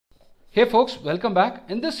Hey folks, welcome back.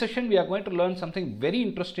 In this session, we are going to learn something very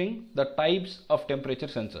interesting, the types of temperature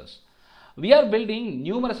sensors. We are building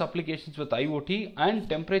numerous applications with IoT, and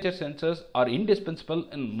temperature sensors are indispensable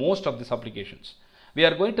in most of these applications. We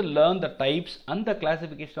are going to learn the types and the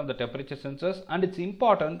classification of the temperature sensors, and it's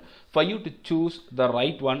important for you to choose the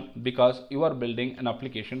right one because you are building an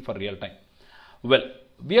application for real time. Well,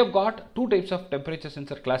 we have got two types of temperature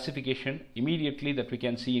sensor classification immediately that we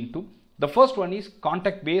can see into. The first one is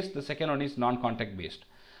contact based, the second one is non-contact based.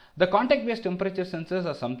 The contact based temperature sensors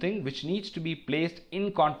are something which needs to be placed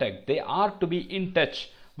in contact. They are to be in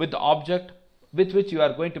touch with the object with which you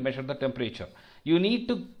are going to measure the temperature. You need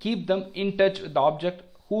to keep them in touch with the object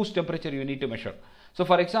whose temperature you need to measure. So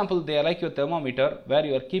for example, they are like your thermometer where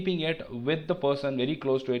you are keeping it with the person very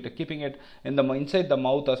close to it, keeping it in the inside the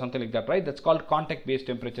mouth or something like that, right? That's called contact based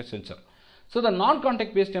temperature sensor. So the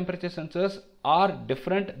non-contact based temperature sensors are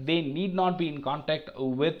different. They need not be in contact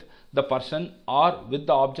with the person or with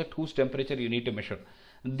the object whose temperature you need to measure.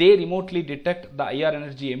 They remotely detect the IR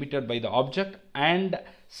energy emitted by the object and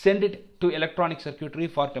send it to electronic circuitry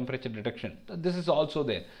for temperature detection. This is also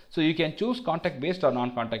there. So you can choose contact based or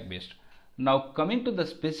non-contact based. Now coming to the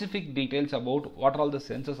specific details about what are all the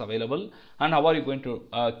sensors available and how are you going to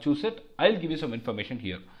choose it, I'll give you some information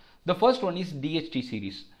here. The first one is DHT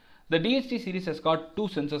series. The DHT series has got two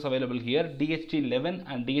sensors available here, DHT11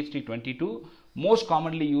 and DHT22. Most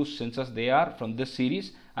commonly used sensors they are from this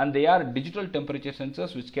series, and they are digital temperature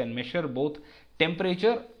sensors which can measure both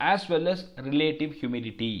temperature as well as relative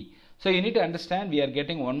humidity. So you need to understand we are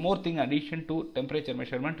getting one more thing in addition to temperature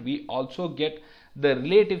measurement. We also get the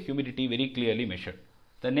relative humidity very clearly measured.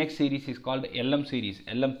 The next series is called LM series,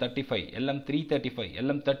 LM35, LM335,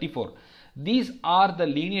 LM34. These are the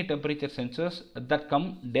linear temperature sensors that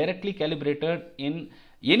come directly calibrated in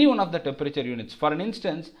any one of the temperature units. For an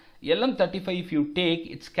instance, LM35 if you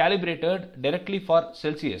take, it's calibrated directly for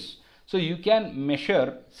Celsius. So you can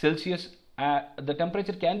measure Celsius, the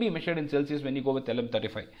temperature can be measured in Celsius when you go with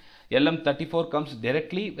LM35. LM34 comes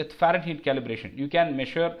directly with Fahrenheit calibration. You can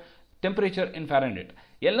measure temperature in Fahrenheit.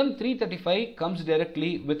 LM335 comes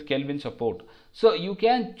directly with Kelvin support. So you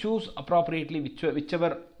can choose appropriately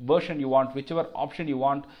whichever version you want, whichever option you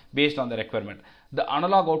want based on the requirement. The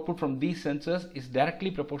analog output from these sensors is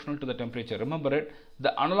directly proportional to the temperature. Remember it,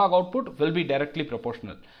 the analog output will be directly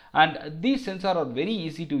proportional. And these sensors are very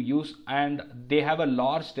easy to use and they have a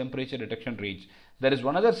large temperature detection range. There is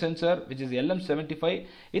one other sensor which is LM75.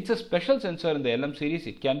 It's a special sensor in the LM series.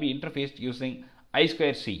 It can be interfaced using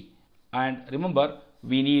I2C. And remember,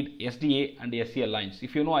 we need SDA and SCL lines.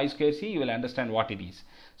 If you know I2C, you will understand what it is.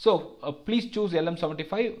 So please choose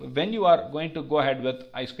LM75 when you are going to go ahead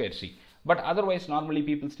with I2C. But otherwise, normally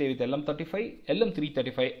people stay with LM35,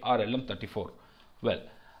 LM335 or LM34. Well,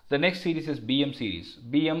 the next series is BM series.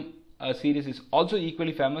 BM series is also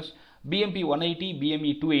equally famous. BMP 180,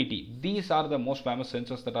 BME 280. These are the most famous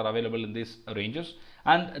sensors that are available in these ranges.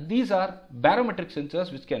 And these are barometric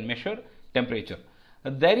sensors which can measure temperature.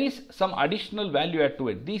 There is some additional value add to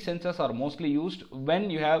it. These sensors are mostly used when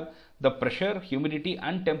you have the pressure, humidity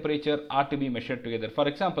and temperature are to be measured together. For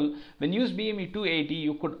example, when you use BME 280,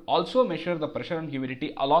 you could also measure the pressure and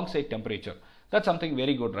humidity alongside temperature. That's something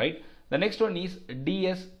very good, right? The next one is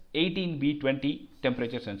DS18B20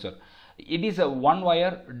 temperature sensor. It is a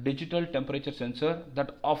one-wire digital temperature sensor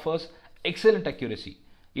that offers excellent accuracy.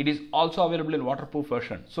 It is also available in waterproof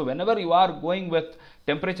version. So whenever you are going with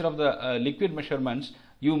temperature of the liquid measurements,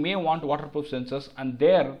 you may want waterproof sensors, and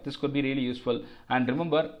there this could be really useful. And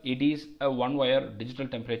remember, it is a one-wire digital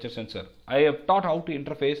temperature sensor. I have taught how to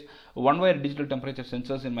interface one-wire digital temperature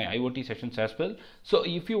sensors in my IoT sessions as well. So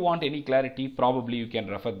if you want any clarity, probably you can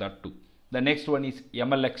refer that too. The next one is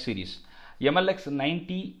MLX series. MLX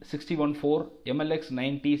 90-614, MLX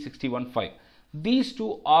 90-615. These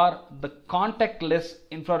two are the contactless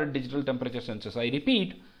infrared digital temperature sensors. I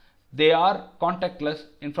repeat, they are contactless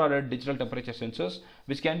infrared digital temperature sensors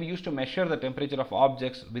which can be used to measure the temperature of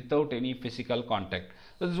objects without any physical contact.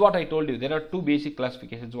 So this is what I told you. There are two basic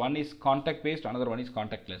classifications. One is contact based, another one is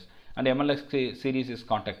contactless, and MLX series is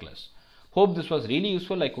contactless. Hope this was really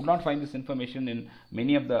useful. I could not find this information in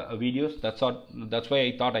many of the videos. That's why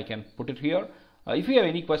I thought I can put it here. If you have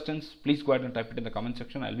any questions, please go ahead and type it in the comment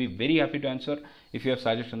section. I'll be very happy to answer. If you have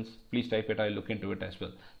suggestions, please type it. I'll look into it as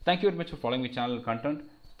well. Thank you very much for following my channel content.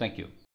 Thank you.